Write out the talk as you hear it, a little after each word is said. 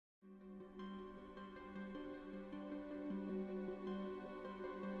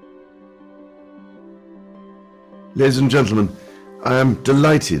Ladies and gentlemen, I am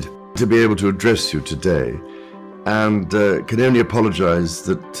delighted to be able to address you today and can only apologise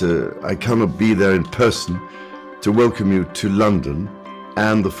that I cannot be there in person to welcome you to London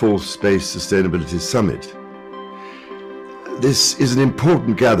and the 4th Space Sustainability Summit. This is an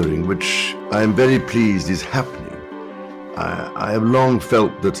important gathering which I am very pleased is happening. I have long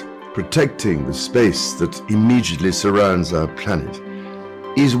felt that protecting the space that immediately surrounds our planet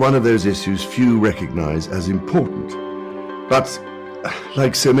is one of those issues few recognise as important. But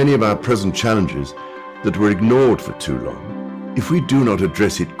like so many of our present challenges that were ignored for too long, if we do not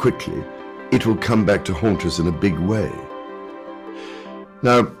address it quickly, it will come back to haunt us in a big way.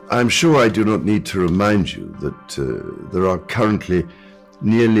 Now, I'm sure I do not need to remind you that there are currently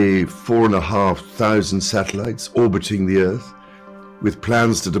nearly 4,500 satellites orbiting the Earth, with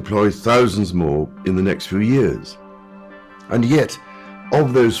plans to deploy thousands more in the next few years. And yet,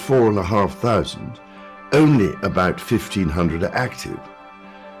 of those 4,500, only about 1,500 are active.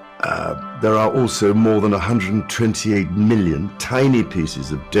 There are also more than 128 million tiny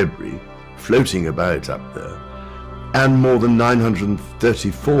pieces of debris floating about up there, and more than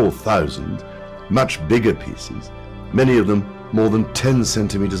 934,000 much bigger pieces, many of them more than 10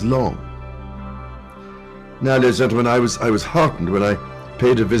 centimeters long. Now, ladies and gentlemen, I was heartened when I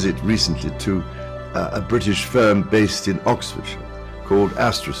paid a visit recently to a British firm based in Oxfordshire called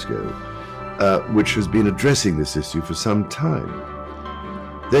Astroscale, which has been addressing this issue for some time.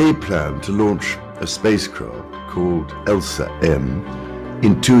 They plan to launch a spacecraft called ELSA-M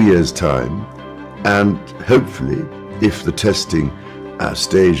in 2 years' time, and hopefully, if the testing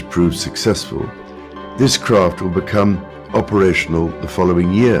stage proves successful, this craft will become operational the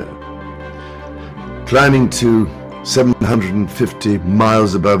following year. Climbing to 750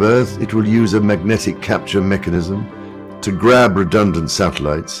 miles above Earth, it will use a magnetic capture mechanism to grab redundant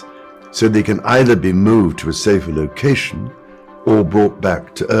satellites so they can either be moved to a safer location or brought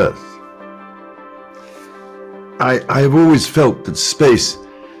back to Earth. I have always felt that space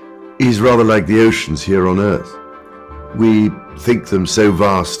is rather like the oceans here on Earth. We think them so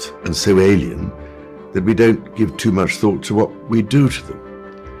vast and so alien that we don't give too much thought to what we do to them.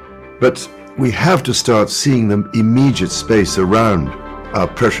 But we have to start seeing them immediate space around our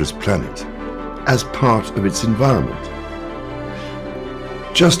precious planet as part of its environment.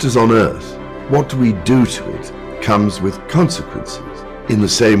 Just as on Earth, what we do to it comes with consequences, in the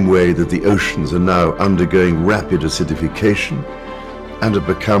same way that the oceans are now undergoing rapid acidification and have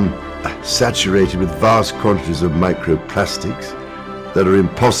become saturated with vast quantities of microplastics that are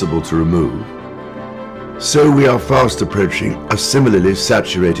impossible to remove. So we are fast approaching a similarly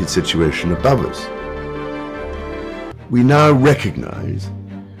saturated situation above us. We now recognize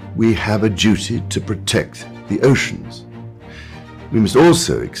we have a duty to protect the oceans. We must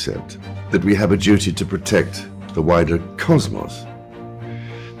also accept that we have a duty to protect the wider cosmos.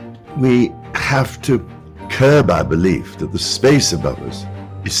 We have to curb our belief that the space above us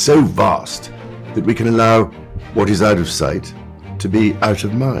is so vast that we can allow what is out of sight to be out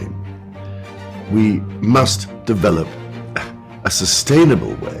of mind. We must develop a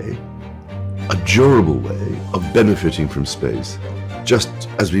sustainable way, a durable way of benefiting from space, just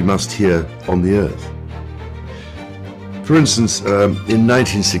as we must here on the Earth. For instance, in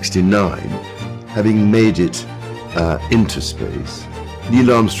 1969, having made it into space,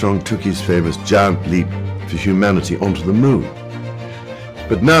 Neil Armstrong took his famous giant leap for humanity onto the moon.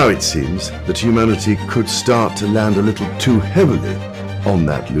 But now it seems that humanity could start to land a little too heavily on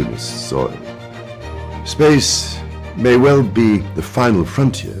that lunar soil. Space may well be the final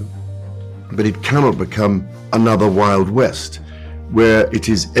frontier, but it cannot become another Wild West, where it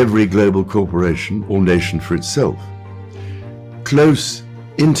is every global corporation or nation for itself. Close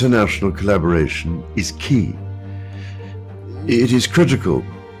international collaboration is key. It is critical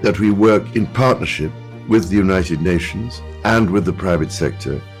that we work in partnership with the United Nations and with the private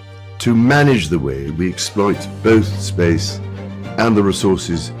sector to manage the way we exploit both space and the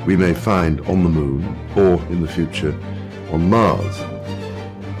resources we may find on the moon or, in the future, on Mars.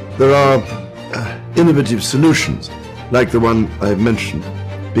 There are innovative solutions, like the one I have mentioned,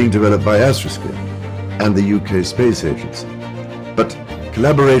 being developed by Astroscale and the UK Space Agency. But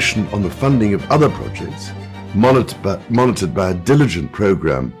collaboration on the funding of other projects, monitored by a diligent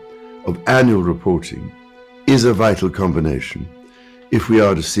programme of annual reporting, is a vital combination if we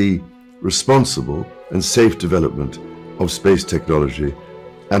are to see responsible and safe development of space technology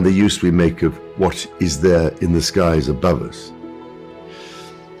and the use we make of what is there in the skies above us.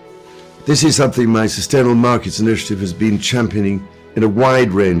 This is something my Sustainable Markets Initiative has been championing in a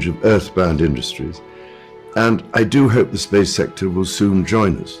wide range of earthbound industries, and I do hope the space sector will soon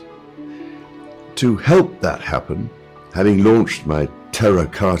join us. To help that happen, having launched my Terra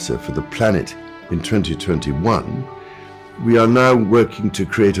Carta for the planet in 2021, we are now working to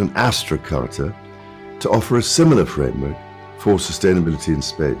create an Astrocarta to offer a similar framework for sustainability in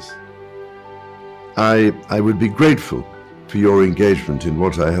space. I would be grateful for your engagement in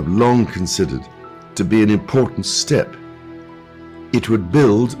what I have long considered to be an important step. It would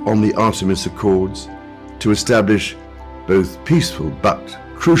build on the Artemis Accords to establish both peaceful but,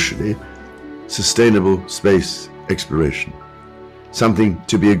 crucially, sustainable space exploration, something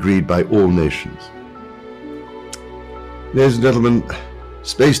to be agreed by all nations. Ladies and gentlemen,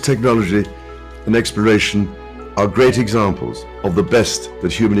 space technology and exploration are great examples of the best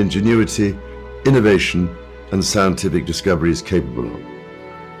that human ingenuity, innovation, and scientific discovery is capable of.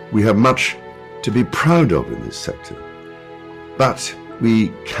 We have much to be proud of in this sector, but we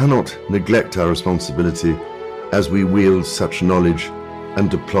cannot neglect our responsibility as we wield such knowledge and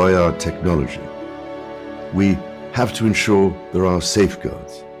deploy our technology. We have to ensure there are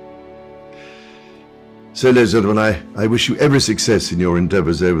safeguards. So, ladies and gentlemen, I wish you every success in your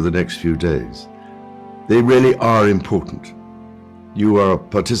endeavors over the next few days. They really are important. You are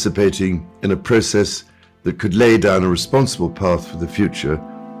participating in a process that could lay down a responsible path for the future,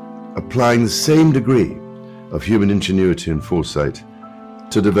 applying the same degree of human ingenuity and foresight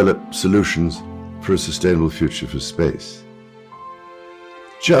to develop solutions for a sustainable future for space.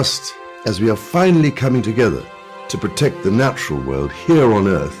 Just as we are finally coming together to protect the natural world here on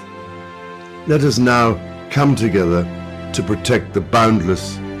Earth, let us now come together to protect the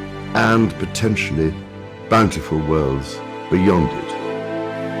boundless and potentially bountiful worlds beyond it.